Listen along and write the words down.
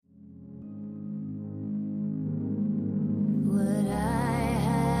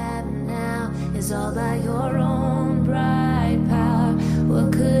is all by your own bright power.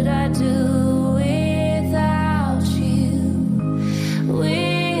 What could I do without you?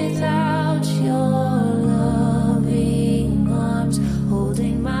 Without your loving arms,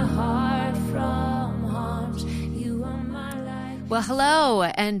 holding my heart from harms. You are my life. Well, hello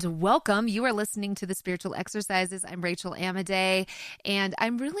and welcome. You are listening to the Spiritual Exercises. I'm Rachel Amadei, and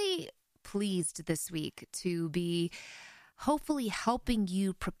I'm really pleased this week to be hopefully helping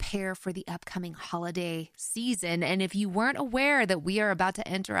you prepare for the upcoming holiday season. And if you weren't aware that we are about to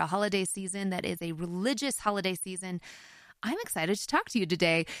enter a holiday season that is a religious holiday season, I'm excited to talk to you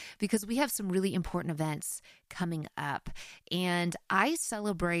today because we have some really important events coming up. And I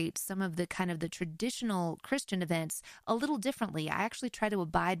celebrate some of the the traditional Christian events a little differently. I actually try to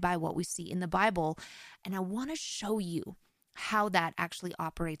abide by what we see in the Bible, and I want to show you how that actually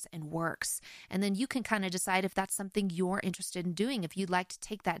operates and works. And then you can kind of decide if that's something you're interested in doing, if you'd like to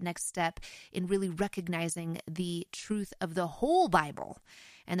take that next step in really recognizing the truth of the whole Bible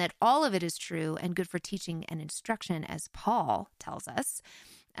and that all of it is true and good for teaching and instruction, as Paul tells us.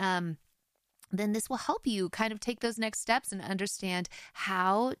 Then this will help you kind of take those next steps and understand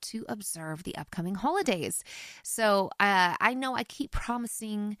how to observe the upcoming holidays. So I know I keep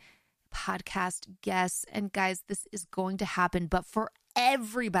promising podcast guests, and guys, this is going to happen, but for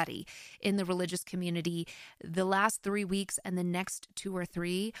everybody in the religious community, the last 3 weeks and the next 2 or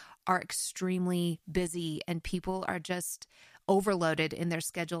 3 are extremely busy, and people are just overloaded in their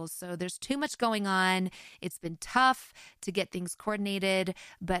schedules. So there's too much going on. It's been tough to get things coordinated,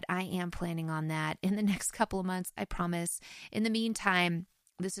 but I am planning on that in the next couple of months, I promise. In the meantime,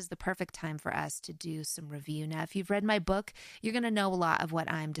 this is the perfect time for us to do some review. Now, if you've read my book, you're going to know a lot of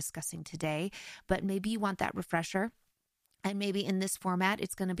what I'm discussing today, but maybe you want that refresher. And maybe in this format,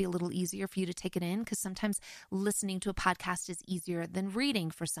 it's going to be a little easier for you to take it in, because sometimes listening to a podcast is easier than reading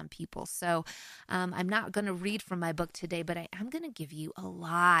for some people. So I'm not going to read from my book today, but I am going to give you a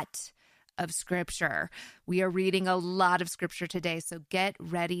lot of scripture. We are reading a lot of scripture today, so get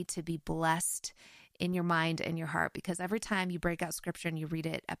ready to be blessed in your mind and your heart, because every time you break out scripture and you read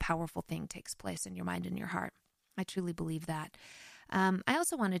it, a powerful thing takes place in your mind and your heart. I truly believe that. I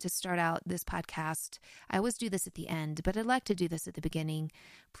also wanted to start out this podcast. I always do this at the end, but I'd like to do this at the beginning.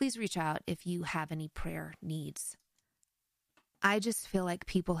 Please reach out if you have any prayer needs. I just feel like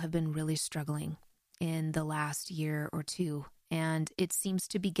people have been really struggling in the last year or two, and it seems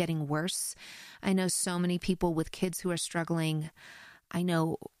to be getting worse. I know so many people with kids who are struggling. I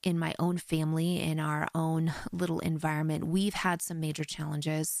know in my own family, in our own little environment, we've had some major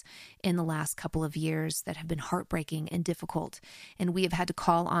challenges in the last couple of years that have been heartbreaking and difficult. And we have had to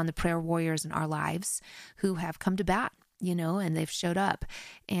call on the prayer warriors in our lives who have come to bat, and they've showed up.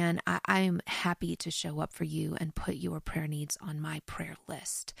 And I'm happy to show up for you and put your prayer needs on my prayer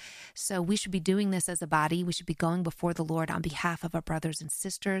list. So we should be doing this as a body. We should be going before the Lord on behalf of our brothers and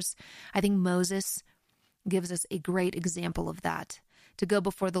sisters. I think Moses gives us a great example of that, to go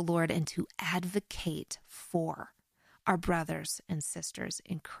before the Lord and to advocate for our brothers and sisters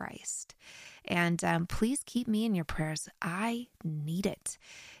in Christ. And please keep me in your prayers. I need it.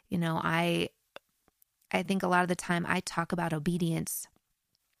 I think a lot of the time I talk about obedience,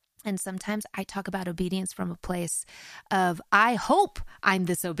 and sometimes I talk about obedience from a place of, I hope I'm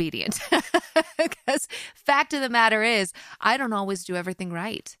disobedient. Because fact of the matter is, I don't always do everything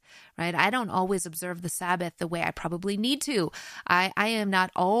right? I don't always observe the Sabbath the way I probably need to. I am not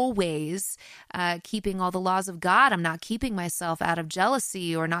always keeping all the laws of God. I'm not keeping myself out of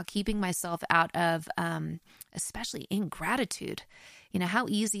jealousy, or not keeping myself out of especially ingratitude. How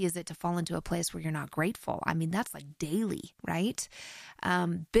easy is it to fall into a place where you're not grateful? I mean, that's like daily, right?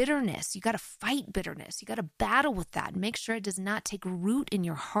 Bitterness, you got to fight bitterness. You got to battle with that. Make sure it does not take root in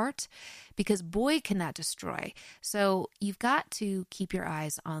your heart, because boy, can that destroy. So you've got to keep your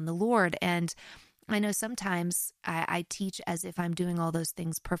eyes on the Lord. And I know sometimes I teach as if I'm doing all those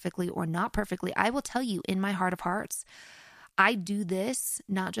things perfectly or not perfectly. I will tell you, in my heart of hearts, I do this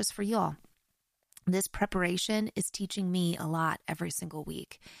not just for y'all. This preparation is teaching me a lot every single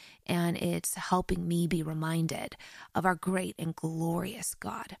week, and it's helping me be reminded of our great and glorious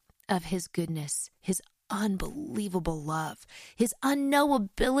God, of His goodness, His unbelievable love, His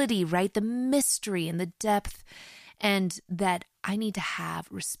unknowability, right? The mystery and the depth, and that I need to have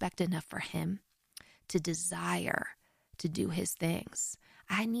respect enough for Him to desire to do His things.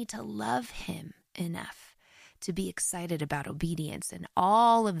 I need to love Him enough to be excited about obedience. And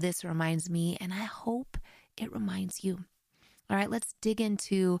all of this reminds me, and I hope it reminds you. All right, let's dig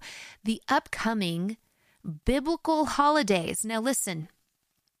into the upcoming biblical holidays. Now listen,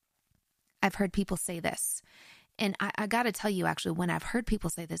 I've heard people say this, And I got to tell you, actually, when I've heard people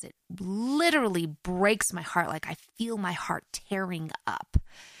say this, it literally breaks my heart. Like I feel my heart tearing up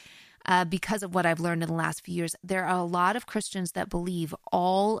because of what I've learned in the last few years. There are a lot of Christians that believe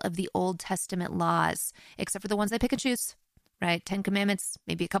all of the Old Testament laws, except for the ones they pick and choose, right? 10 Commandments,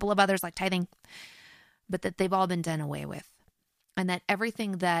 maybe a couple of others like tithing, but that they've all been done away with. And that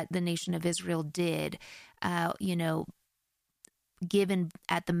everything that the nation of Israel did, given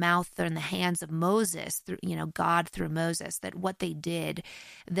at the mouth or in the hands of Moses, through, God through Moses, that what they did,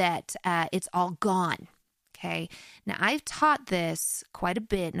 that it's all gone. Okay. Now I've taught this quite a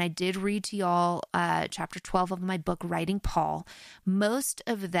bit, and I did read to y'all chapter 12 of my book, Writing Paul. Most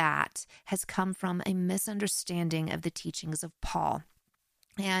of that has come from a misunderstanding of the teachings of Paul.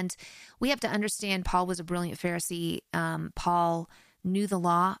 And we have to understand Paul was a brilliant Pharisee. Paul knew the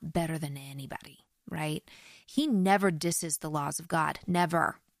law better than anybody, right? He never disses the laws of God.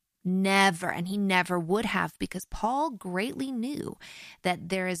 Never. And he never would have, because Paul greatly knew that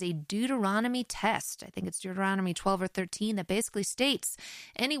there is a Deuteronomy test. I think it's Deuteronomy 12 or 13 that basically states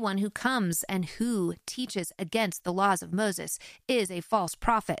anyone who comes and who teaches against the laws of Moses is a false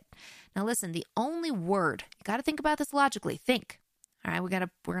prophet. Now listen, the only word, you got to think about this logically. Think. All right, we're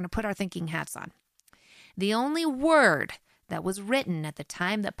going to put our thinking hats on. The only word that was written at the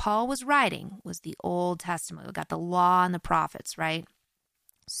time that Paul was writing was the Old Testament. We got the law and the prophets, right?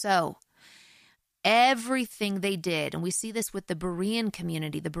 So everything they did, and we see this with the Berean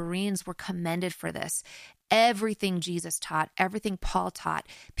community, the Bereans were commended for this. Everything Jesus taught, everything Paul taught,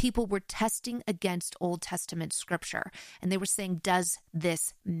 people were testing against Old Testament scripture. And they were saying, does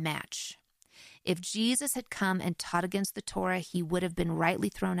this match? If Jesus had come and taught against the Torah, he would have been rightly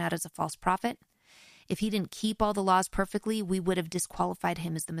thrown out as a false prophet. If he didn't keep all the laws perfectly, we would have disqualified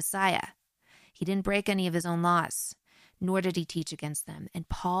him as the Messiah. He didn't break any of his own laws, nor did he teach against them. And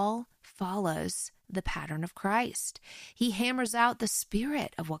Paul follows the pattern of Christ. He hammers out the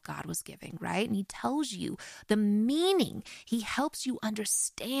spirit of what God was giving, right? And he tells you the meaning. He helps you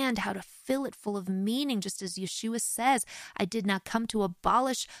understand how to fill it full of meaning, just as Yeshua says, I did not come to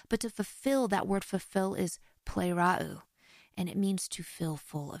abolish, but to fulfill. That word fulfill is plerao, and it means to fill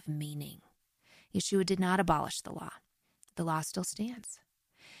full of meaning. Yeshua did not abolish the law. The law still stands.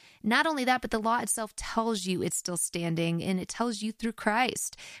 Not only that, but the law itself tells you it's still standing, and it tells you through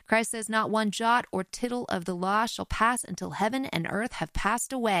Christ. Christ says, not one jot or tittle of the law shall pass until heaven and earth have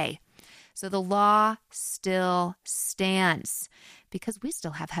passed away. So the law still stands because we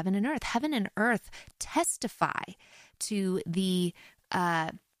still have heaven and earth. Heaven and earth testify to the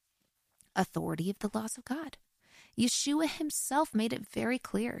authority of the laws of God. Yeshua himself made it very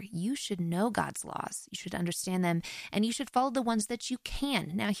clear. You should know God's laws. You should understand them, and you should follow the ones that you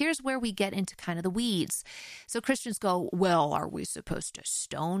can. Now, here's where we get into kind of the weeds. So Christians go, well, are we supposed to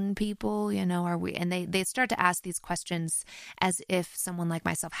stone people? Are we? And they start to ask these questions as if someone like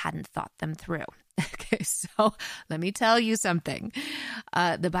myself hadn't thought them through. Okay, so let me tell you something.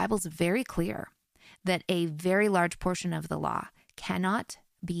 The Bible's very clear that a very large portion of the law cannot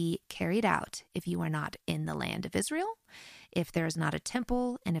be carried out if you are not in the land of Israel, if there is not a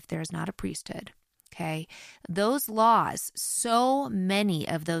temple, and if there is not a priesthood. Okay, those laws, so many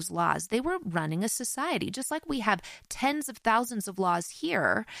of those laws, they were running a society. Just like we have tens of thousands of laws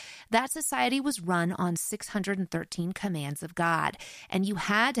here, that society was run on 613 commands of God. And you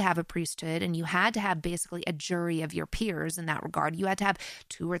had to have a priesthood, and you had to have basically a jury of your peers in that regard. You had to have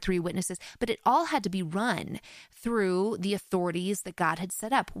 2 or 3 witnesses, but it all had to be run through the authorities that God had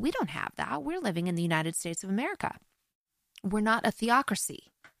set up. We don't have that. We're living in the United States of America. We're not a theocracy.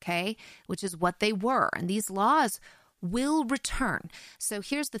 Okay, which is what they were. And these laws will return. So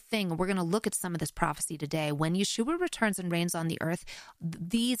here's the thing. We're going to look at some of this prophecy today. When Yeshua returns and reigns on the earth,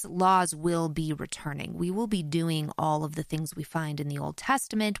 these laws will be returning. We will be doing all of the things we find in the Old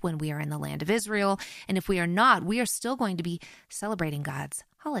Testament when we are in the land of Israel. And if we are not, we are still going to be celebrating God's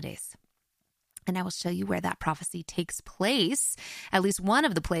holidays. And I will show you where that prophecy takes place. At least one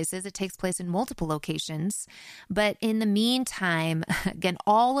of the places. It takes place in multiple locations. But in the meantime, again,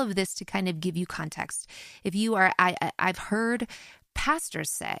 all of this to kind of give you context. If you are, I've heard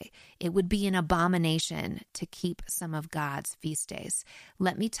pastors say it would be an abomination to keep some of God's feast days.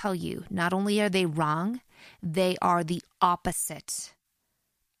 Let me tell you, not only are they wrong, they are the opposite.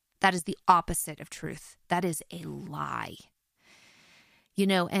 That is the opposite of truth. That is a lie.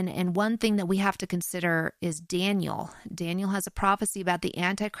 And one thing that we have to consider is Daniel. Daniel has a prophecy about the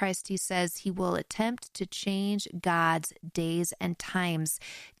Antichrist. He says he will attempt to change God's days and times.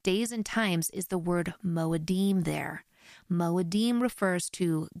 Days and times is the word Moedim there. Moedim refers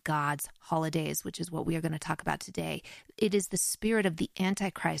to God's holidays, which is what we are going to talk about today. It is the spirit of the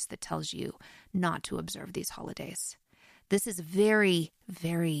Antichrist that tells you not to observe these holidays. This is very,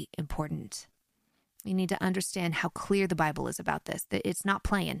 very important. You need to understand how clear the Bible is about this, that it's not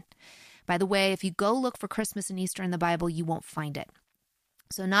playing. By the way, if you go look for Christmas and Easter in the Bible, you won't find it.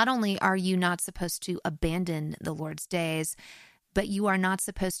 So not only are you not supposed to abandon the Lord's days, but you are not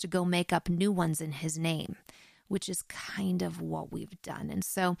supposed to go make up new ones in his name, which is kind of what we've done. And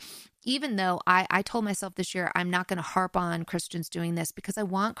so even though I told myself this year, I'm not going to harp on Christians doing this because I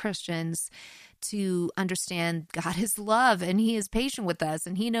want Christians to understand God is love and he is patient with us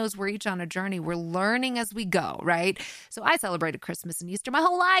and he knows we're each on a journey. We're learning as we go, right? So I celebrated Christmas and Easter my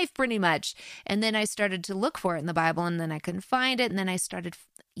whole life pretty much. And then I started to look for it in the Bible and then I couldn't find it. And then I started,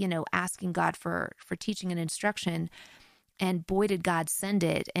 asking God for teaching and instruction. And boy, did God send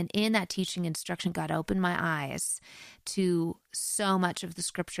it. And in that teaching instruction, God opened my eyes to so much of the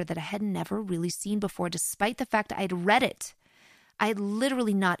scripture that I had never really seen before, despite the fact I'd read it. I had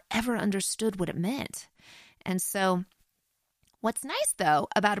literally not ever understood what it meant. And so what's nice, though,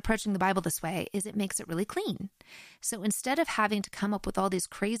 about approaching the Bible this way is it makes it really clean. So instead of having to come up with all these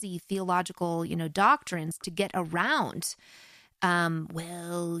crazy theological, doctrines to get around God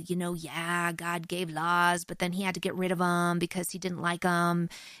gave laws, but then he had to get rid of them because he didn't like them,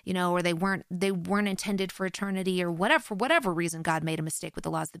 or they weren't intended for eternity or whatever, for whatever reason, God made a mistake with the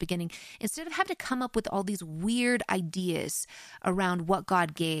laws at the beginning. Instead of having to come up with all these weird ideas around what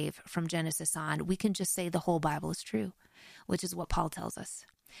God gave from Genesis on, we can just say the whole Bible is true, which is what Paul tells us.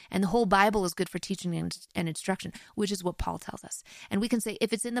 And the whole Bible is good for teaching and instruction, which is what Paul tells us. And we can say,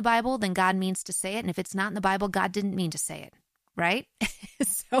 if it's in the Bible, then God means to say it. And if it's not in the Bible, God didn't mean to say it. Right?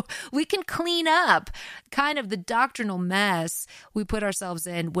 So we can clean up kind of the doctrinal mess we put ourselves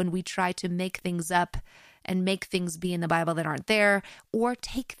in when we try to make things up and make things be in the Bible that aren't there, or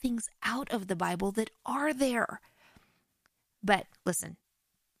take things out of the Bible that are there. But listen,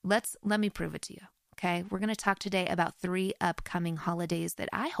 let me prove it to you. Okay, we're going to talk today about 3 upcoming holidays that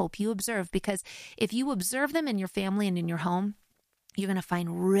I hope you observe, because if you observe them in your family and in your home, you're going to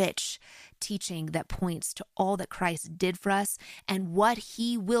find rich teaching that points to all that Christ did for us and what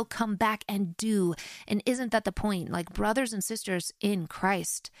he will come back and do. And isn't that the point? Like, brothers and sisters in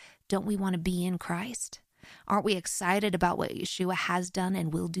Christ, don't we want to be in Christ? Aren't we excited about what Yeshua has done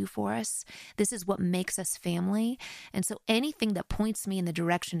and will do for us? This is what makes us family. And so anything that points me in the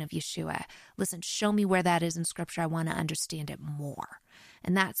direction of Yeshua, listen, show me where that is in Scripture. I want to understand it more.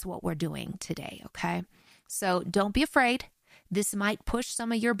 And that's what we're doing today, okay? So don't be afraid. This might push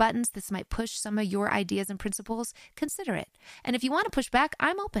some of your buttons. This might push some of your ideas and principles. Consider it. And if you want to push back,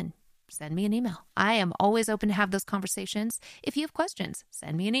 I'm open. Send me an email. I am always open to have those conversations. If you have questions,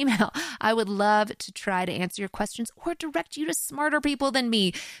 send me an email. I would love to try to answer your questions or direct you to smarter people than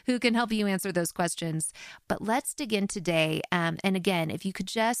me who can help you answer those questions. But let's dig in today. And again, if you could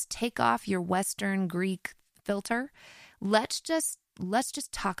just take off your Western Greek filter, let's just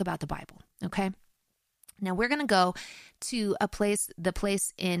talk about the Bible, okay? Now we're going to go to the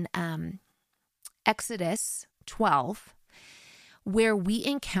place in Exodus 12, where we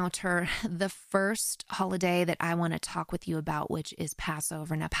encounter the first holiday that I want to talk with you about, which is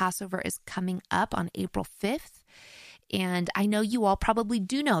Passover. Now, Passover is coming up on April 5th, and I know you all probably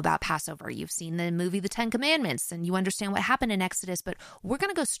do know about Passover. You've seen the movie The Ten Commandments, and you understand what happened in Exodus, but we're going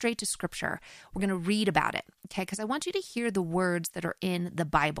to go straight to Scripture. We're going to read about it, okay? Because I want you to hear the words that are in the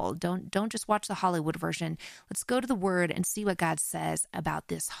Bible. Don't just watch the Hollywood version. Let's go to the Word and see what God says about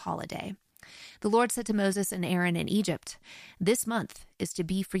this holiday. The Lord said to Moses and Aaron in Egypt, "This month is to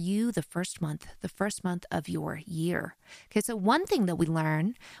be for you the first month of your year." Okay, so one thing that we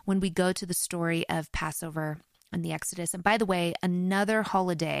learn when we go to the story of Passover and the Exodus, and by the way, another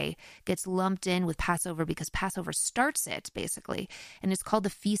holiday gets lumped in with Passover because Passover starts it basically, and it's called the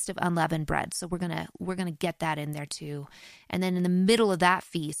Feast of Unleavened Bread. So we're gonna get that in there too. And then in the middle of that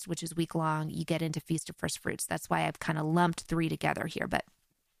feast, which is week long, you get into Feast of First Fruits. That's why I've kind of lumped 3 together here, but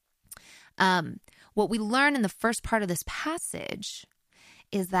what we learn in the first part of this passage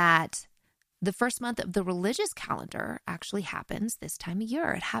is that the first month of the religious calendar actually happens this time of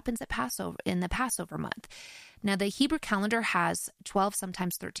year. It happens at Passover, in the Passover month. Now, the Hebrew calendar has 12,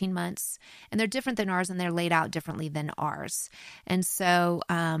 sometimes 13 months, and they're different than ours, and they're laid out differently than ours. And so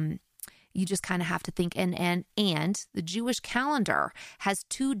you just kind of have to think, and the Jewish calendar has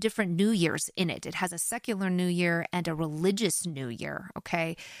 2 different New Years in it. It has a secular New Year and a religious New Year,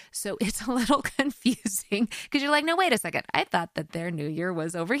 okay? So it's a little confusing because you're like, no, wait a second. I thought that their New Year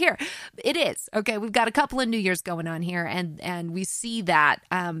was over here. It is, okay? We've got a couple of New Years going on here, and we see that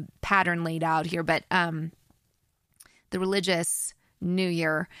pattern laid out here, but The religious New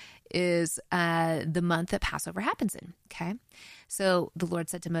Year is the month that Passover happens in, okay? So the Lord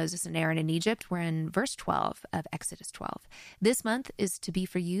said to Moses and Aaron in Egypt, we're in verse 12 of Exodus 12. This month is to be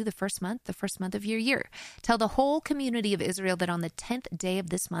for you the first month of your year. Tell the whole community of Israel that on the 10th day of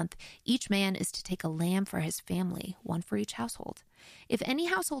this month, each man is to take a lamb for his family, one for each household. If any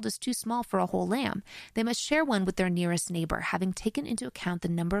household is too small for a whole lamb, they must share one with their nearest neighbor, having taken into account the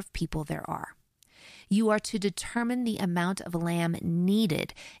number of people there are. You are to determine the amount of lamb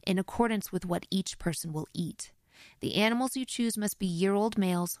needed in accordance with what each person will eat. The animals you choose must be year-old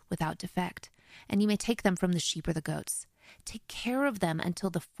males without defect, and you may take them from the sheep or the goats. Take care of them until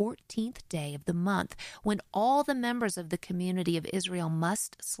the 14th day of the month, when all the members of the community of Israel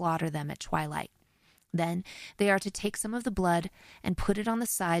must slaughter them at twilight. Then they are to take some of the blood and put it on the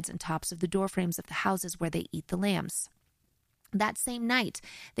sides and tops of the doorframes of the houses where they eat the lambs. That same night,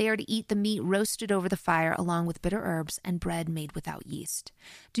 they are to eat the meat roasted over the fire along with bitter herbs and bread made without yeast.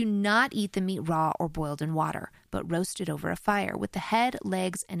 Do not eat the meat raw or boiled in water, but roast it over a fire with the head,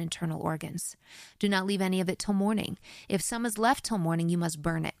 legs, and internal organs. Do not leave any of it till morning. If some is left till morning, you must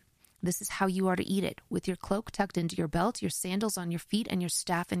burn it. This is how you are to eat it, with your cloak tucked into your belt, your sandals on your feet, and your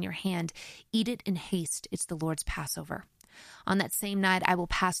staff in your hand. Eat it in haste. It's the Lord's Passover. On that same night, I will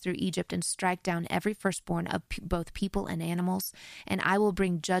pass through Egypt and strike down every firstborn of both people and animals, and I will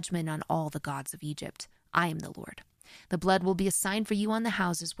bring judgment on all the gods of Egypt. I am the Lord. The blood will be a sign for you on the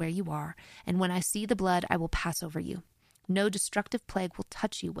houses where you are, and when I see the blood, I will pass over you. No destructive plague will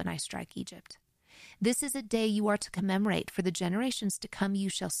touch you when I strike Egypt. This is a day you are to commemorate. For the generations to come, you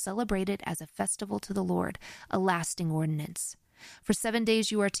shall celebrate it as a festival to the Lord, a lasting ordinance. For 7 days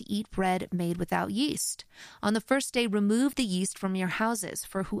you are to eat bread made without yeast. On the first day, remove the yeast from your houses,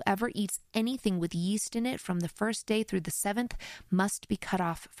 for whoever eats anything with yeast in it from the first day through the 7th must be cut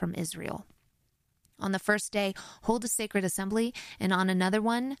off from Israel. On the first day, hold a sacred assembly, and on another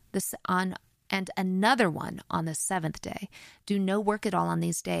one on the 7th day. Do no work at all on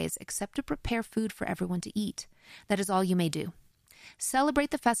these days, except to prepare food for everyone to eat. That is all you may do.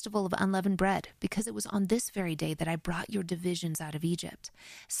 Celebrate the festival of unleavened bread, because it was on this very day that I brought your divisions out of Egypt.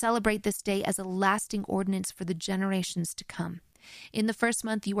 Celebrate this day as a lasting ordinance for the generations to come. In the first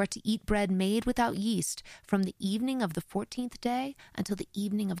month you are to eat bread made without yeast from the evening of the 14th day until the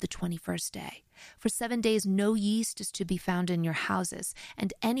evening of the 21st day. For 7 days no yeast is to be found in your houses,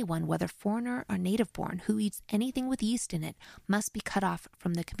 and anyone, whether foreigner or native-born, who eats anything with yeast in it must be cut off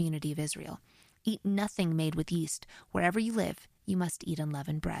from the community of Israel. Eat nothing made with yeast. Wherever you live, you must eat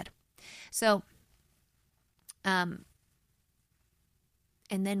unleavened bread. So, and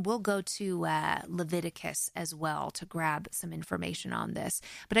then we'll go to Leviticus as well to grab some information on this.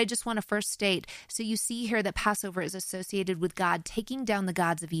 But I just want to first state, so you see here that Passover is associated with God taking down the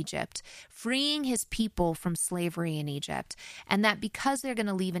gods of Egypt, freeing his people from slavery in Egypt, and that because they're going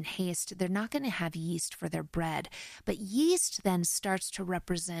to leave in haste, they're not going to have yeast for their bread. But yeast then starts to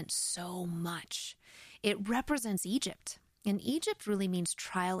represent so much. It represents Egypt. And Egypt really means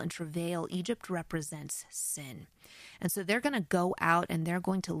trial and travail. Egypt represents sin. And so they're going to go out and they're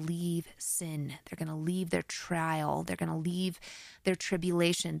going to leave sin. They're going to leave their trial. They're going to leave their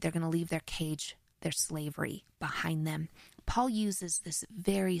tribulation. They're going to leave their cage, their slavery behind them. Paul uses this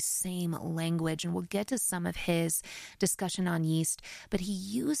very same language, and we'll get to some of his discussion on yeast, but he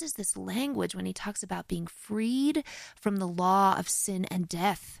uses this language when he talks about being freed from the law of sin and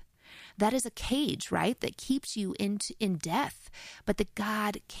death. That is a cage, right, that keeps you in death. But that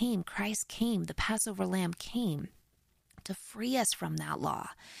God came, Christ came, the Passover lamb came to free us from that law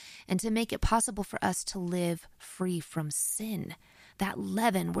and to make it possible for us to live free from sin. That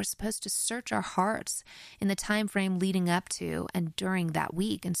leaven, we're supposed to search our hearts in the time frame leading up to and during that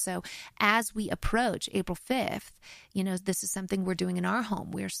week. And so as we approach April 5th, this is something we're doing in our home.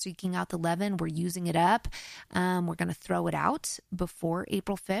 We're seeking out the leaven. We're using it up. We're going to throw it out before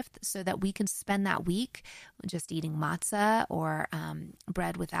April 5th so that we can spend that week just eating matzah or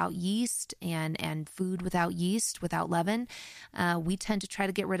bread without yeast and food without yeast, without leaven. We tend to try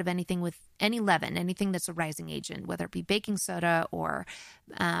to get rid of anything with any leaven, anything that's a rising agent, whether it be baking soda or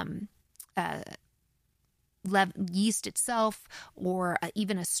yeast itself or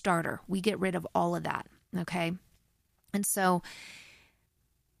even a starter. We get rid of all of that, okay? And so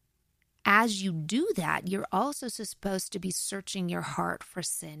as you do that, you're also supposed to be searching your heart for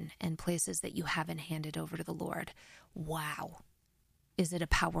sin and places that you haven't handed over to the Lord. Wow. Is it a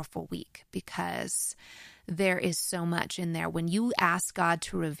powerful week? Because there is so much in there. When you ask God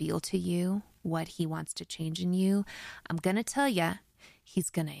to reveal to you what he wants to change in you, I'm going to tell you, he's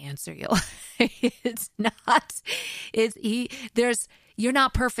going to answer you. You're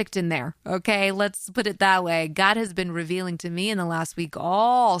not perfect in there, okay? Let's put it that way. God has been revealing to me in the last week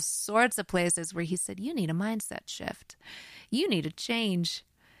all sorts of places where he said, you need a mindset shift. You need a change.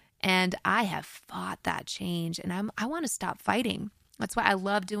 And I have fought that change, and I want to stop fighting. That's why I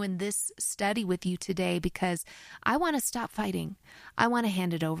love doing this study with you today, because I want to stop fighting. I want to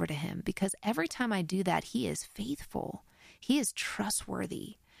hand it over to him, because every time I do that, he is faithful. He is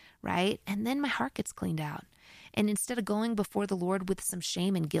trustworthy, right? And then my heart gets cleaned out. And instead of going before the Lord with some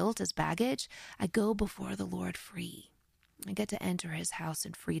shame and guilt as baggage, I go before the Lord free. I get to enter his house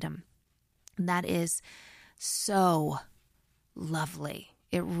in freedom. And that is so lovely.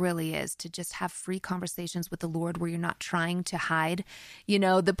 It really is, to just have free conversations with the Lord where you're not trying to hide,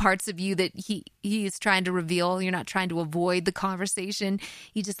 the parts of you that he is trying to reveal. You're not trying to avoid the conversation.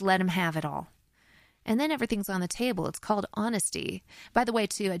 You just let him have it all. And then everything's on the table. It's called honesty. By the way,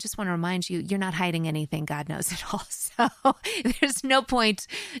 too, I just want to remind you, you're not hiding anything. God knows it all. So there's no point.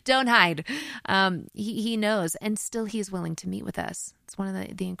 Don't hide. He knows. And still he's willing to meet with us. It's one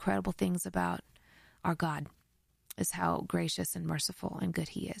of the incredible things about our God, is how gracious and merciful and good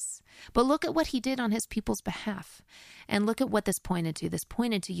he is. But look at what he did on his people's behalf. And look at what this pointed to. This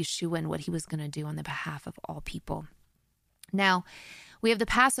pointed to Yeshua and what he was going to do on the behalf of all people. Now, we have the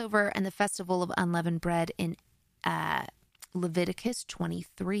Passover and the Festival of Unleavened Bread in Leviticus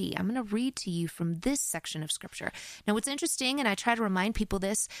 23. I'm going to read to you from this section of Scripture. Now, what's interesting, and I try to remind people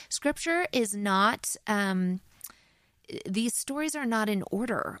this, Scripture is not... these stories are not in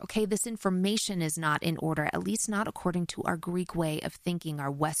order, okay? This information is not in order, at least not according to our Greek way of thinking,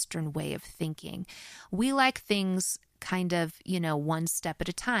 our Western way of thinking. We like things kind of, one step at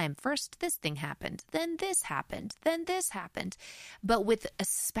a time. First, this thing happened, then this happened, then this happened. But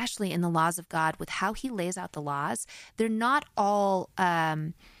especially in the laws of God, with how he lays out the laws, they're not all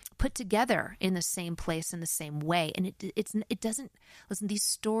put together in the same place in the same way. And it doesn't, listen, these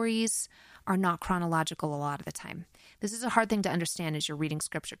stories are not chronological a lot of the time. This is a hard thing to understand as you're reading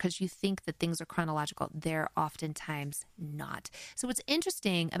Scripture, because you think that things are chronological. They're oftentimes not. So what's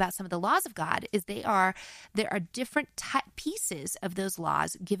interesting about some of the laws of God is there are different pieces of those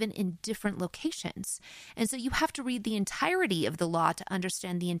laws given in different locations. And so you have to read the entirety of the law to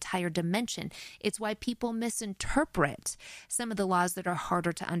understand the entire dimension. It's why people misinterpret some of the laws that are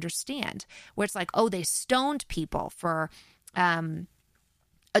harder to understand, where it's like, oh, they stoned people for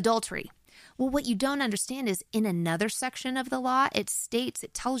adultery. Well, what you don't understand is in another section of the law, it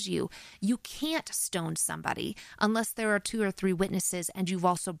tells you can't stone somebody unless there are 2 or 3 witnesses and you've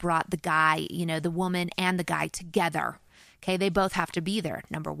also brought the guy, the woman and the guy together. Okay, they both have to be there,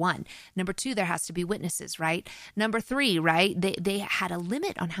 number 1. Number 2, there has to be witnesses, right? Number 3, right? They had a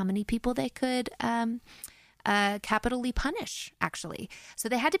limit on how many people they could capitally punish, actually. So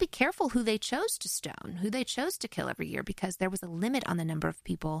they had to be careful who they chose to stone, who they chose to kill every year, because there was a limit on the number of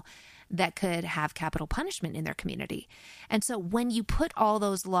people that could have capital punishment in their community. And so when you put all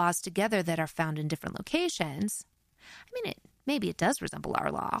those laws together that are found in different locations, maybe it does resemble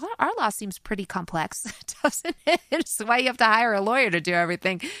our law. Our law seems pretty complex, doesn't it? It's why you have to hire a lawyer to do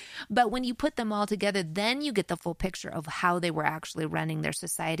everything. But when you put them all together, then you get the full picture of how they were actually running their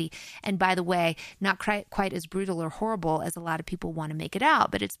society. And by the way, not quite as brutal or horrible as a lot of people want to make it out,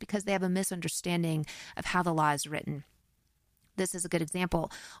 but it's because they have a misunderstanding of how the law is written. This is a good example.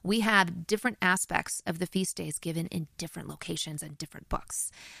 We have different aspects of the feast days given in different locations and different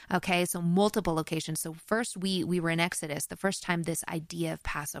books. Okay, so multiple locations. So first we were in Exodus, the first time this idea of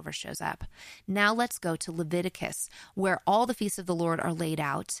Passover shows up. Now let's go to Leviticus, where all the feasts of the Lord are laid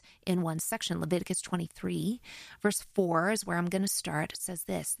out in one section. Leviticus 23, verse 4 is where I'm going to start. It says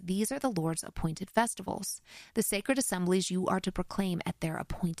this: "These are the Lord's appointed festivals, the sacred assemblies you are to proclaim at their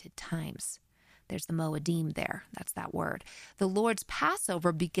appointed times." There's the Moedim there. That's that word. The Lord's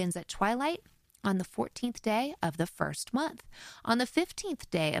Passover begins at twilight on the 14th day of the first month. On the 15th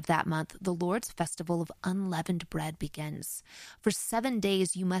day of that month, the Lord's festival of unleavened bread begins. For 7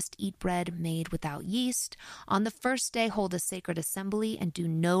 days you must eat bread made without yeast. On the first day, hold a sacred assembly and do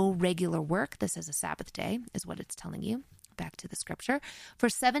no regular work. This is a Sabbath day, is what it's telling you. Back to the scripture. For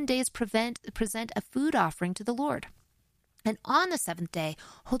 7 days, present a food offering to the Lord. And on the 7th day,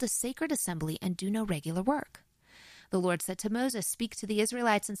 hold a sacred assembly and do no regular work. The Lord said to Moses, "Speak to the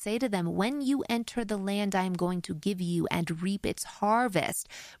Israelites and say to them, when you enter the land I am going to give you and reap its harvest,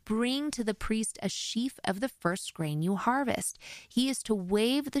 bring to the priest a sheaf of the first grain you harvest. He is to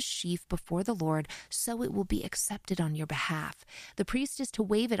wave the sheaf before the Lord, so it will be accepted on your behalf. The priest is to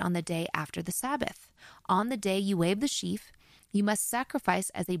wave it on the day after the Sabbath. On the day you wave the sheaf, you must sacrifice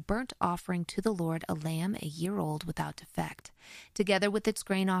as a burnt offering to the Lord a lamb a year old without defect, together with its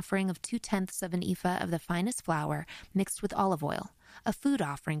grain offering of 2/10 of an ephah of the finest flour mixed with olive oil. a food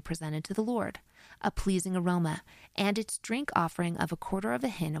offering presented to the Lord, a pleasing aroma, and its drink offering of 1/4 of a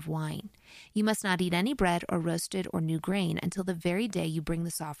hin of wine. You must not eat any bread or roasted or new grain until the very day you bring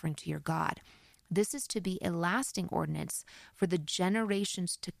this offering to your God. This is to be a lasting ordinance for the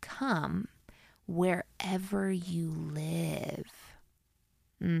generations to come wherever you live.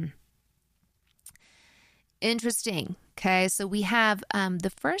 Interesting. Okay, so we have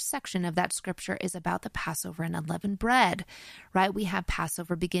the first section of that scripture is about the Passover and unleavened bread, right? We have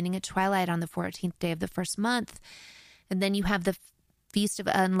Passover beginning at twilight on the 14th day of the first month. And then you have the Feast of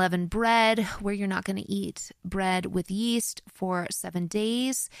Unleavened Bread, where you're not going to eat bread with yeast for 7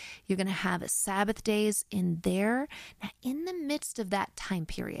 days. You're going to have Sabbath days in there. Now, in the midst of that time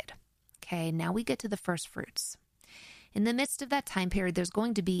period, okay, now we get to the first fruits. In the midst of that time period, there's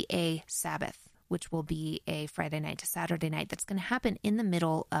going to be a Sabbath, which will be a Friday night to Saturday night. That's going to happen in the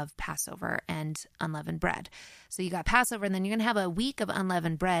middle of Passover and unleavened bread. So you got Passover, and then you're going to have a week of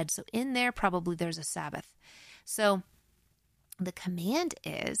unleavened bread. So in there, probably there's a Sabbath. So the command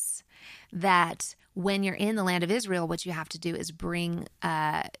is that when you're in the land of Israel, what you have to do is bring,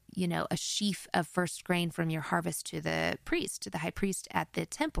 a sheaf of first grain from your harvest to the priest, to the high priest at the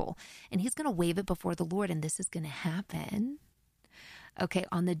temple. And he's going to wave it before the Lord. And this is going to happen, okay,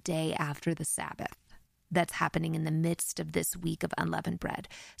 on the day after the Sabbath. That's happening in the midst of this week of unleavened bread.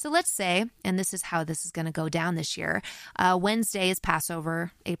 So let's say, and this is how this is going to go down this year, Wednesday is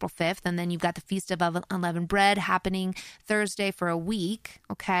Passover, April 5th, and then you've got the Feast of Unleavened Bread happening Thursday for a week,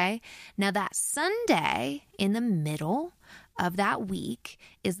 okay? Now that Sunday in the middle of that week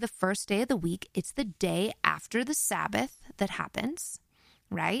is the first day of the week. It's the day after the Sabbath that happens,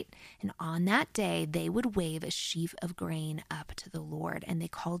 right? And on that day, they would wave a sheaf of grain up to the Lord, and they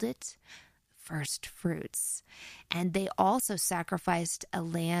called it first fruits. And they also sacrificed a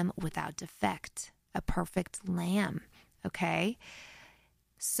lamb without defect, a perfect lamb. Okay.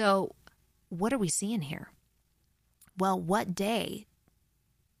 So what are we seeing here? Well, what day,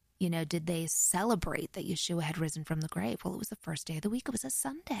 did they celebrate that Yeshua had risen from the grave? Well, it was the first day of the week. It was a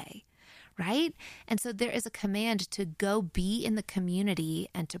Sunday, right? And so there is a command to go be in the community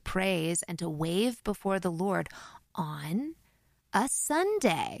and to praise and to wave before the Lord on a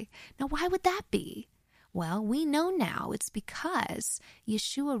Sunday. Now, why would that be? Well, we know now it's because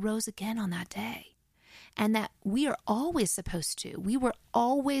Yeshua rose again on that day, and that we are always we were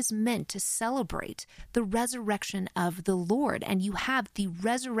always meant to celebrate the resurrection of the Lord. And you have the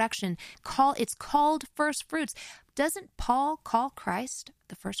resurrection it's called first fruits. Doesn't Paul call Christ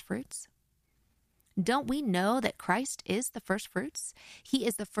the first fruits? Don't we know that Christ is the first fruits? He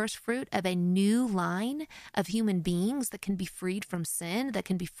is the first fruit of a new line of human beings that can be freed from sin, that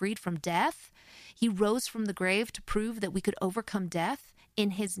can be freed from death. He rose from the grave to prove that we could overcome death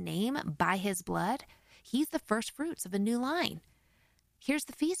in his name by his blood. He's the first fruits of a new line. Here's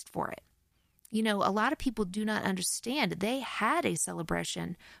the feast for it. A lot of people do not understand. They had a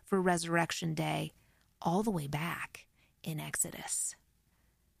celebration for Resurrection Day all the way back in Exodus.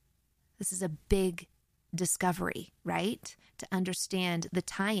 This is a big discovery, right? To understand the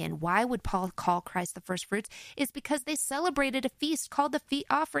tie-in. Why would Paul call Christ the first fruits? It's because they celebrated a feast called the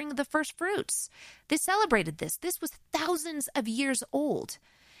offering of the first fruits. They celebrated this. This was thousands of years old.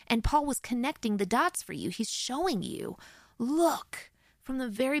 And Paul was connecting the dots for you. He's showing you, look, from the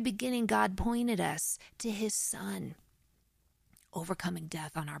very beginning, God pointed us to his son, overcoming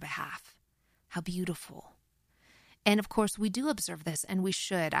death on our behalf. How beautiful. And of course, we do observe this, and we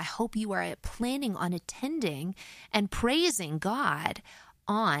should. I hope you are planning on attending and praising God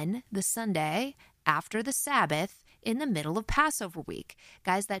on the Sunday after the Sabbath in the middle of Passover week.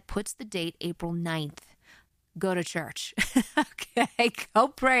 Guys, that puts the date April 9th. Go to church. Okay, go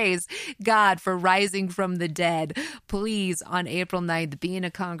praise God for rising from the dead. Please, on April 9th, be in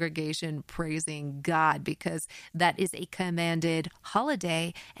a congregation praising God, because that is a commanded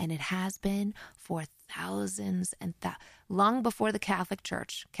holiday, and it has been for thousands and long before the Catholic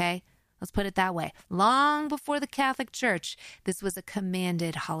Church, okay? Let's put it that way. Long before the Catholic Church, this was a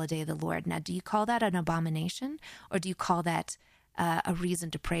commanded holiday of the Lord. Now, do you call that an abomination, or do you call that a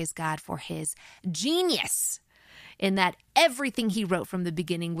reason to praise God for his genius in that everything he wrote from the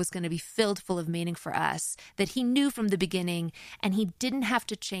beginning was going to be filled full of meaning for us, that he knew from the beginning, and he didn't have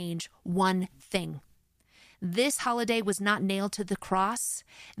to change one thing. This holiday was not nailed to the cross.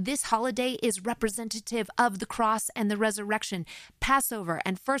 This holiday is representative of the cross and the resurrection. Passover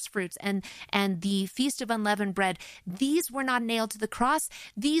and first fruits and the Feast of Unleavened Bread, these were not nailed to the cross.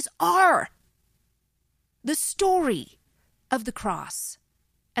 These are the story of the cross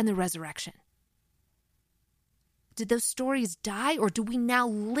and the resurrection. Did those stories die, or do we now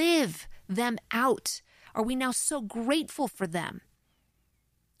live them out? Are we now so grateful for them?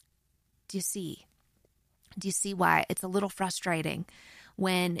 Do you see? Do you see why it's a little frustrating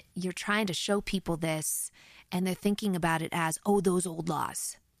when you're trying to show people this and they're thinking about it as, oh, those old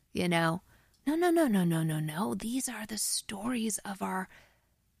laws, you know? No, no, no, no, no, no, no. These are the stories of our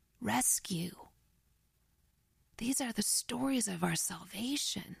rescue. These are the stories of our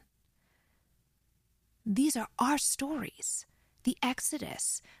salvation. These are our stories. The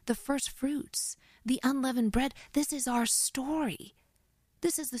Exodus, the first fruits, the unleavened bread. This is our story.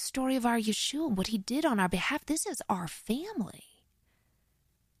 This is the story of our Yeshua, what he did on our behalf. This is our family.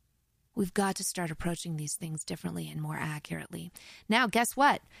 We've got to start approaching these things differently and more accurately. Now, guess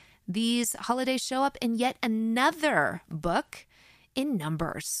what? These holidays show up in yet another book in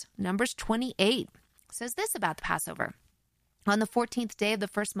Numbers. Numbers 28 says this about the Passover. On the 14th day of the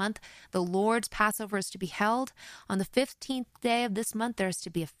first month, the Lord's Passover is to be held. On the 15th day of this month, there is to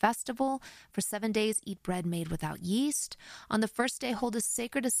be a festival. For 7 days, eat bread made without yeast. On the first day, hold a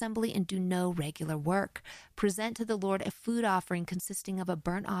sacred assembly and do no regular work. Present to the Lord a food offering consisting of a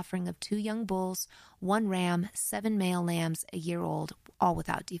burnt offering of 2 young bulls, 1 ram, 7 male lambs, a year old, all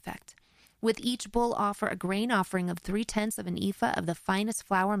without defect. With each bull offer a grain offering of 3/10 of an ephah of the finest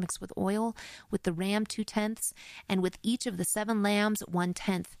flour mixed with oil, with the ram 2/10, and with each of the 7 lambs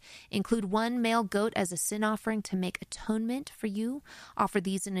 1/10. Include 1 male goat as a sin offering to make atonement for you. Offer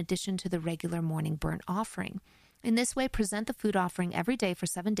these in addition to the regular morning burnt offering. In this way, present the food offering every day for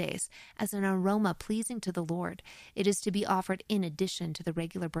 7 days as an aroma pleasing to the Lord. It is to be offered in addition to the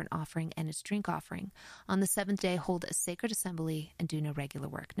regular burnt offering and its drink offering. On the 7th day, hold a sacred assembly and do no regular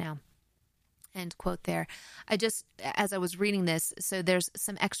work. Now, end quote there. As I was reading this, so there's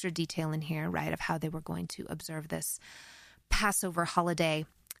some extra detail in here, right, of how they were going to observe this Passover holiday.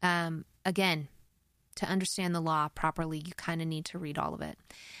 Again, to understand the law properly, you kind of need to read all of it.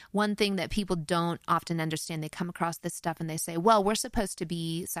 One thing that people don't often understand, they come across this stuff and they say, well, we're supposed to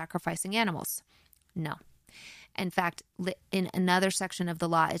be sacrificing animals. No. In fact, in another section of the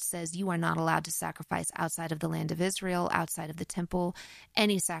law, it says you are not allowed to sacrifice outside of the land of Israel, outside of the temple.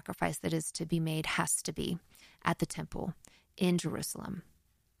 Any sacrifice that is to be made has to be at the temple in Jerusalem.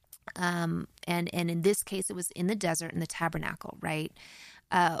 And in this case, it was in the desert, in the tabernacle, right?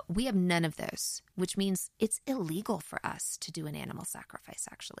 We have none of those, which means it's illegal for us to do an animal sacrifice,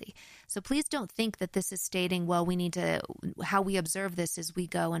 actually. So please don't think that this is stating, well, how we observe this is we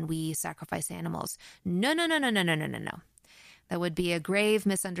go and we sacrifice animals. No, no, no, no, no, no, no, no, no. That would be a grave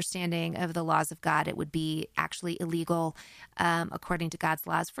misunderstanding of the laws of God. It would be actually illegal according to God's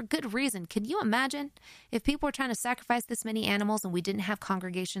laws for good reason. Can you imagine if people were trying to sacrifice this many animals and we didn't have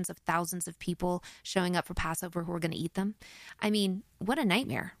congregations of thousands of people showing up for Passover who were going to eat them? I mean, what a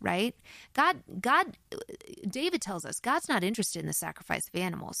nightmare, right? David tells us God's not interested in the sacrifice of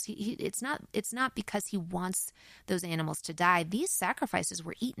animals. It's not because he wants those animals to die. These sacrifices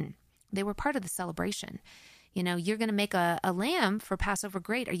were eaten. They were part of the celebration. You know, you're going to make a lamb for Passover.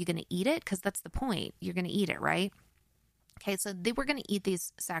 Great. Are you going to eat it? Because that's the point. You're going to eat it, right? Okay, so they were going to eat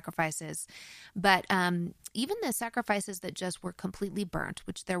these sacrifices. But even the sacrifices that just were completely burnt,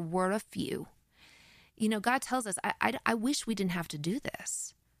 which there were a few, you know, God tells us, I wish we didn't have to do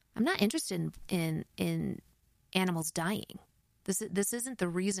this. I'm not interested in animals dying. This isn't the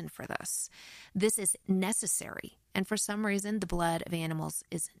reason for this. This is necessary. And for some reason, the blood of animals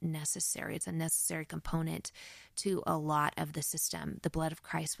is necessary. It's a necessary component to a lot of the system. The blood of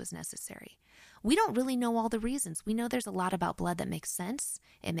Christ was necessary. We don't really know all the reasons. We know there's a lot about blood that makes sense.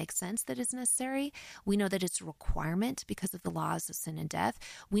 It makes sense that it's necessary. We know that it's a requirement because of the laws of sin and death.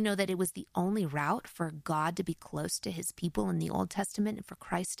 We know that it was the only route for God to be close to his people in the Old Testament and for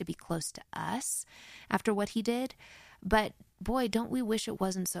Christ to be close to us after what he did. But boy, don't we wish it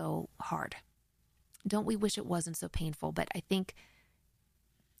wasn't so hard. Don't we wish it wasn't so painful? But I think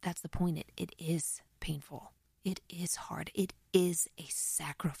that's the point. It is painful. It is hard. It is a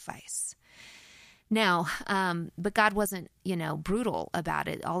sacrifice. Now, but God wasn't, brutal about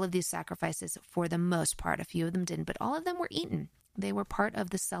it. All of these sacrifices, for the most part, a few of them didn't, but all of them were eaten. They were part of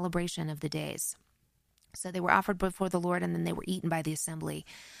the celebration of the days. So they were offered before the Lord, and then they were eaten by the assembly.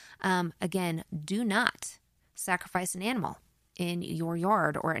 Again, do not sacrifice an animal in your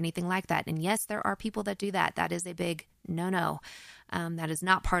yard or anything like that. And yes, there are people that do that. That is a big no. That is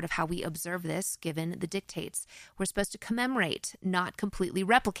not part of how we observe this, given the dictates. We're supposed to commemorate, not completely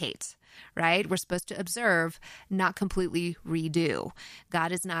replicate, right? We're supposed to observe, not completely redo.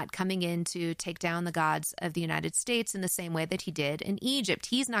 God is not coming in to take down the gods of the United States in the same way that he did in Egypt.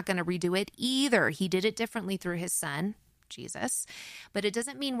 He's not going to redo it either. He did it differently through his son, Jesus. But it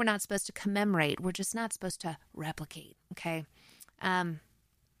doesn't mean we're not supposed to commemorate. We're just not supposed to replicate, okay?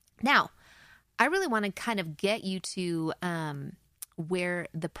 Now, I really want to kind of get you to where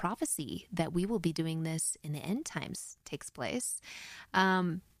the prophecy that we will be doing this in the end times takes place.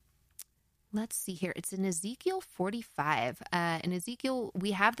 Let's see here. It's in Ezekiel 45. In Ezekiel,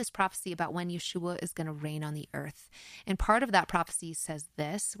 we have this prophecy about when Yeshua is going to reign on the earth. And part of that prophecy says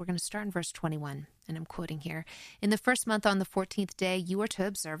this. We're going to start in verse 21, and I'm quoting here. In the first month on the 14th day, you are to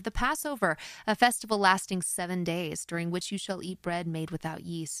observe the Passover, a festival lasting 7 days, during which you shall eat bread made without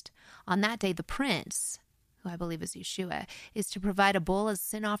yeast. On that day, the prince, who I believe is Yeshua, is to provide a bull as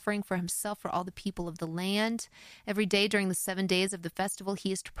sin offering for himself for all the people of the land. Every day during the 7 days of the festival,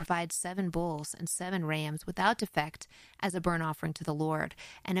 he is to provide 7 bulls and 7 rams without defect as a burnt offering to the Lord,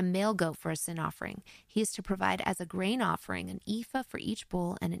 and a male goat for a sin offering. He is to provide as a grain offering an ephah for each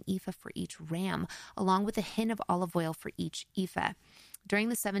bull and an ephah for each ram, along with a hin of olive oil for each ephah. During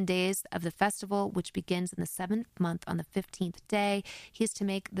the 7 days of the festival, which begins in the 7th month on the 15th day, he is to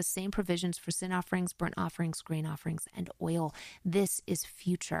make the same provisions for sin offerings, burnt offerings, grain offerings, and oil. This is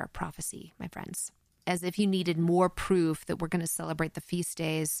future prophecy, my friends. As if you needed more proof that we're going to celebrate the feast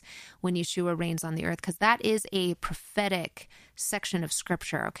days when Yeshua reigns on the earth, because that is a prophetic section of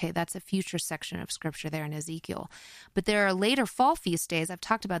Scripture, okay? That's a future section of Scripture there in Ezekiel. But there are later fall feast days, I've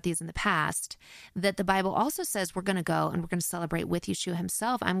talked about these in the past, that the Bible also says we're going to go and we're going to celebrate with Yeshua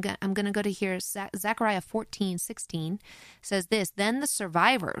himself. I'm going to go to here, Zechariah 14:16 says this, then the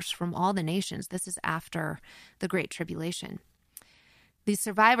survivors from all the nations, this is after the Great Tribulation, these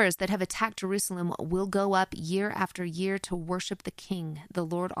survivors that have attacked Jerusalem will go up year after year to worship the King, the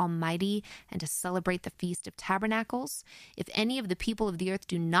Lord Almighty, and to celebrate the Feast of Tabernacles. If any of the people of the earth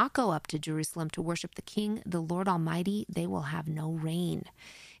do not go up to Jerusalem to worship the King, the Lord Almighty, they will have no rain.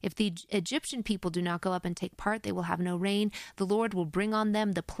 If the Egyptian people do not go up and take part, they will have no rain. The Lord will bring on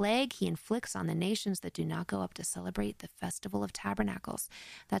them the plague he inflicts on the nations that do not go up to celebrate the Festival of Tabernacles.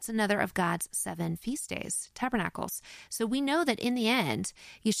 That's another of God's 7 feast days, tabernacles. So we know that in the end,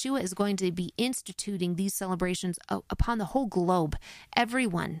 Yeshua is going to be instituting these celebrations upon the whole globe.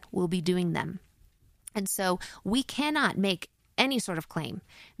 Everyone will be doing them. And so we cannot make any sort of claim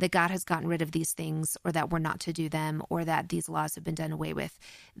that God has gotten rid of these things or that we're not to do them or that these laws have been done away with.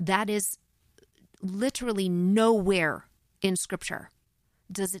 That is literally nowhere in Scripture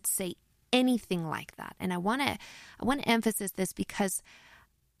does it say anything like that. And I want to emphasize this because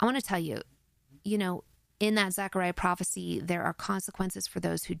I want to tell you, in that Zechariah prophecy, there are consequences for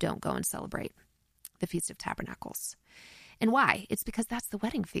those who don't go and celebrate the Feast of Tabernacles. And why? It's because that's the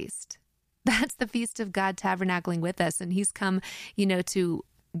wedding feast. That's the feast of God tabernacling with us. And he's come, to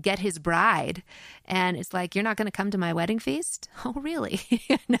get his bride. And it's like, you're not going to come to my wedding feast? Oh, really?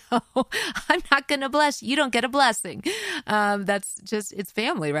 No, I'm not going to bless you. You don't get a blessing. It's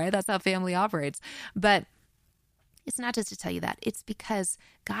family, right? That's how family operates. But it's not just to tell you that. It's because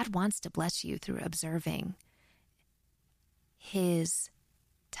God wants to bless you through observing his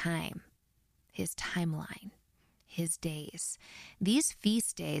time, his timeline, his days. These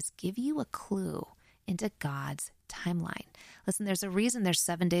feast days give you a clue into God's timeline. Listen, there's a reason there's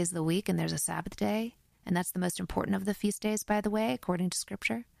 7 days of the week and there's a Sabbath day. And that's the most important of the feast days, by the way, according to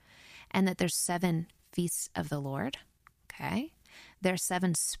Scripture. And that there's 7 feasts of the Lord. Okay. There are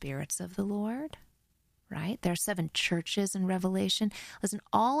 7 spirits of the Lord. Right? There are 7 churches in Revelation. Listen,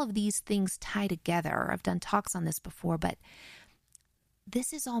 all of these things tie together. I've done talks on this before, but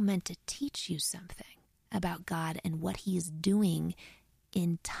this is all meant to teach you something about God and what he is doing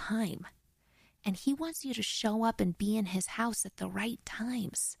in time. And he wants you to show up and be in his house at the right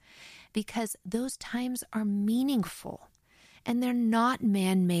times because those times are meaningful and they're not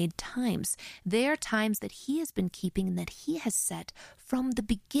man-made times. They are times that he has been keeping and that he has set from the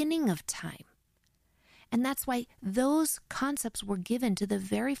beginning of time. And that's why those concepts were given to the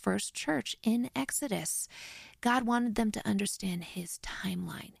very first church in Exodus. God wanted them to understand his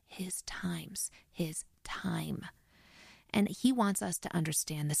timeline, his times, his time. And he wants us to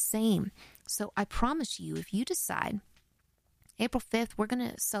understand the same. So I promise you, if you decide April 5th, we're going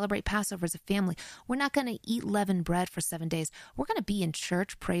to celebrate Passover as a family. We're not going to eat leavened bread for 7 days. We're going to be in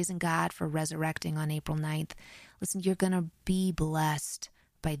church praising God for resurrecting on April 9th. Listen, you're going to be blessed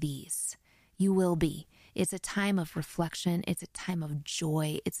by these. You will be. It's a time of reflection. It's a time of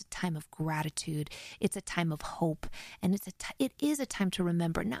joy. It's a time of gratitude. It's a time of hope. And it is a time to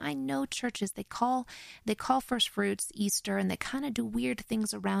remember. Now, I know churches, they call first fruits Easter, and they kind of do weird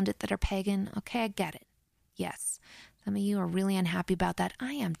things around it that are pagan. Okay, I get it. Yes. Some of you are really unhappy about that.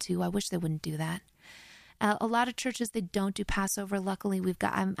 I am too. I wish they wouldn't do that. A lot of churches, they don't do Passover. Luckily,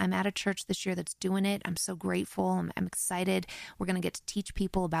 I'm at a church this year that's doing it. I'm so grateful. I'm excited. We're going to get to teach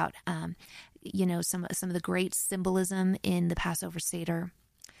people about, some of the great symbolism in the Passover Seder.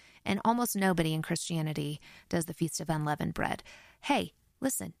 And almost nobody in Christianity does the Feast of Unleavened Bread. Hey,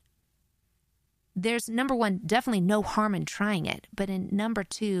 listen, there's, number one, definitely no harm in trying it. But in number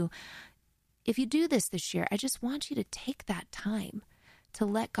two, if you do this year, I just want you to take that time to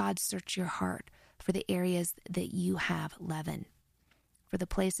let God search your heart for the areas that you have leaven, for the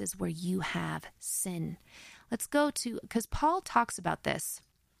places where you have sin. Let's go to, because Paul talks about this.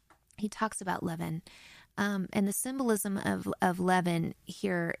 He talks about leaven. And the symbolism of leaven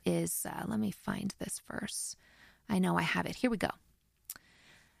here is, let me find this verse. I know I have it. Here we go.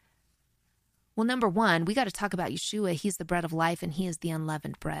 Well, number one, we got to talk about Yeshua. He's the bread of life, and he is the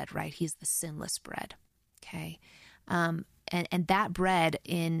unleavened bread, right? He's the sinless bread, okay? And that bread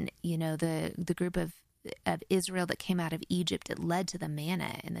in, the group of Israel that came out of Egypt, it led to the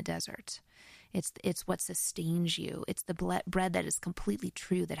manna in the desert. It's what sustains you. It's the bread that is completely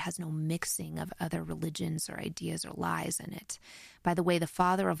true, that has no mixing of other religions or ideas or lies in it. By the way, the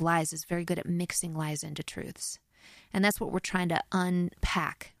father of lies is very good at mixing lies into truths. And that's what we're trying to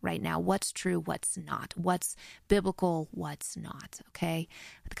unpack right now. What's true, what's not. What's biblical, what's not, okay?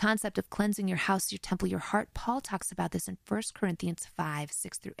 The concept of cleansing your house, your temple, your heart, Paul talks about this in 1 Corinthians 5,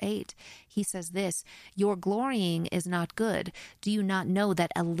 6 through 8. He says this, your glorying is not good. Do you not know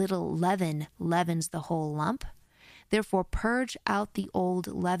that a little leaven leavens the whole lump? Therefore, purge out the old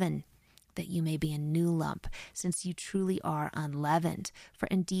leaven, that you may be a new lump, since you truly are unleavened. For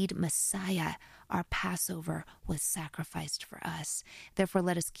indeed, Messiah, our Passover, was sacrificed for us. Therefore,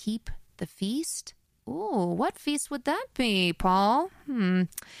 let us keep the feast. Ooh, what feast would that be, Paul?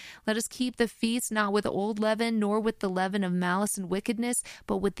 Let us keep the feast not with old leaven, nor with the leaven of malice and wickedness,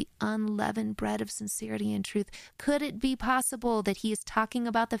 but with the unleavened bread of sincerity and truth. Could it be possible that he is talking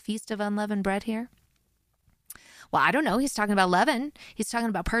about the feast of unleavened bread here? Well, I don't know. He's talking about leaven. He's talking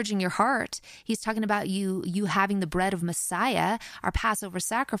about purging your heart. He's talking about you having the bread of Messiah, our Passover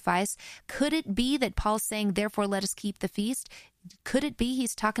sacrifice. Could it be that Paul's saying, therefore, let us keep the feast? Could it be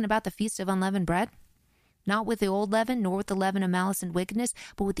he's talking about the feast of unleavened bread? Not with the old leaven, nor with the leaven of malice and wickedness,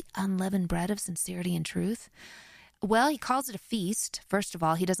 but with the unleavened bread of sincerity and truth? Well, he calls it a feast. First of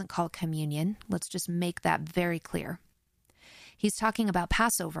all, he doesn't call it communion. Let's just make that very clear. He's talking about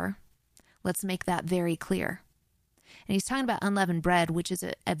Passover. Let's make that very clear. And he's talking about unleavened bread, which is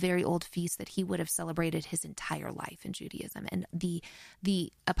a very old feast that he would have celebrated his entire life in Judaism. And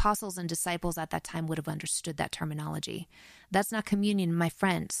the apostles and disciples at that time would have understood that terminology. That's not communion, my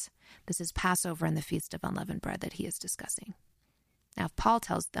friends. This is Passover and the Feast of Unleavened Bread that he is discussing. Now, if Paul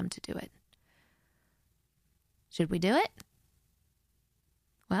tells them to do it, should we do it?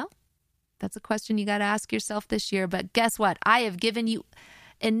 Well, that's a question you got to ask yourself this year. But guess what? I have given you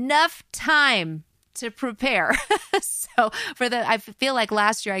enough time to prepare. I feel like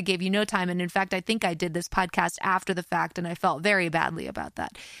last year I gave you no time. And in fact, I think I did this podcast after the fact, and I felt very badly about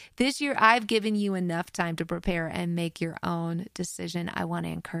that. This year, I've given you enough time to prepare and make your own decision. I want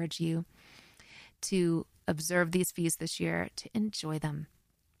to encourage you to observe these feasts this year, to enjoy them,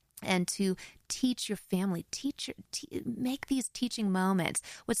 and to teach your family, make these teaching moments.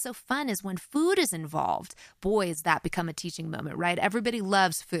 What's so fun is when food is involved, boy, has that become a teaching moment, right? Everybody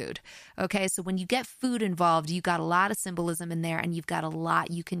loves food, okay? So when you get food involved, you got a lot of symbolism in there, and you've got a lot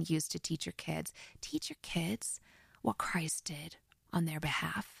you can use to teach your kids. Teach your kids what Christ did on their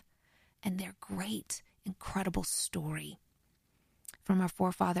behalf and their great, incredible story from our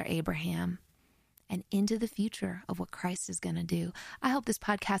forefather Abraham and into the future of what Christ is going to do. I hope this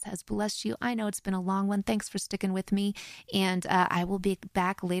podcast has blessed you. I know it's been a long one. Thanks for sticking with me. And I will be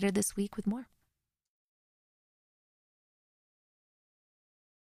back later this week with more.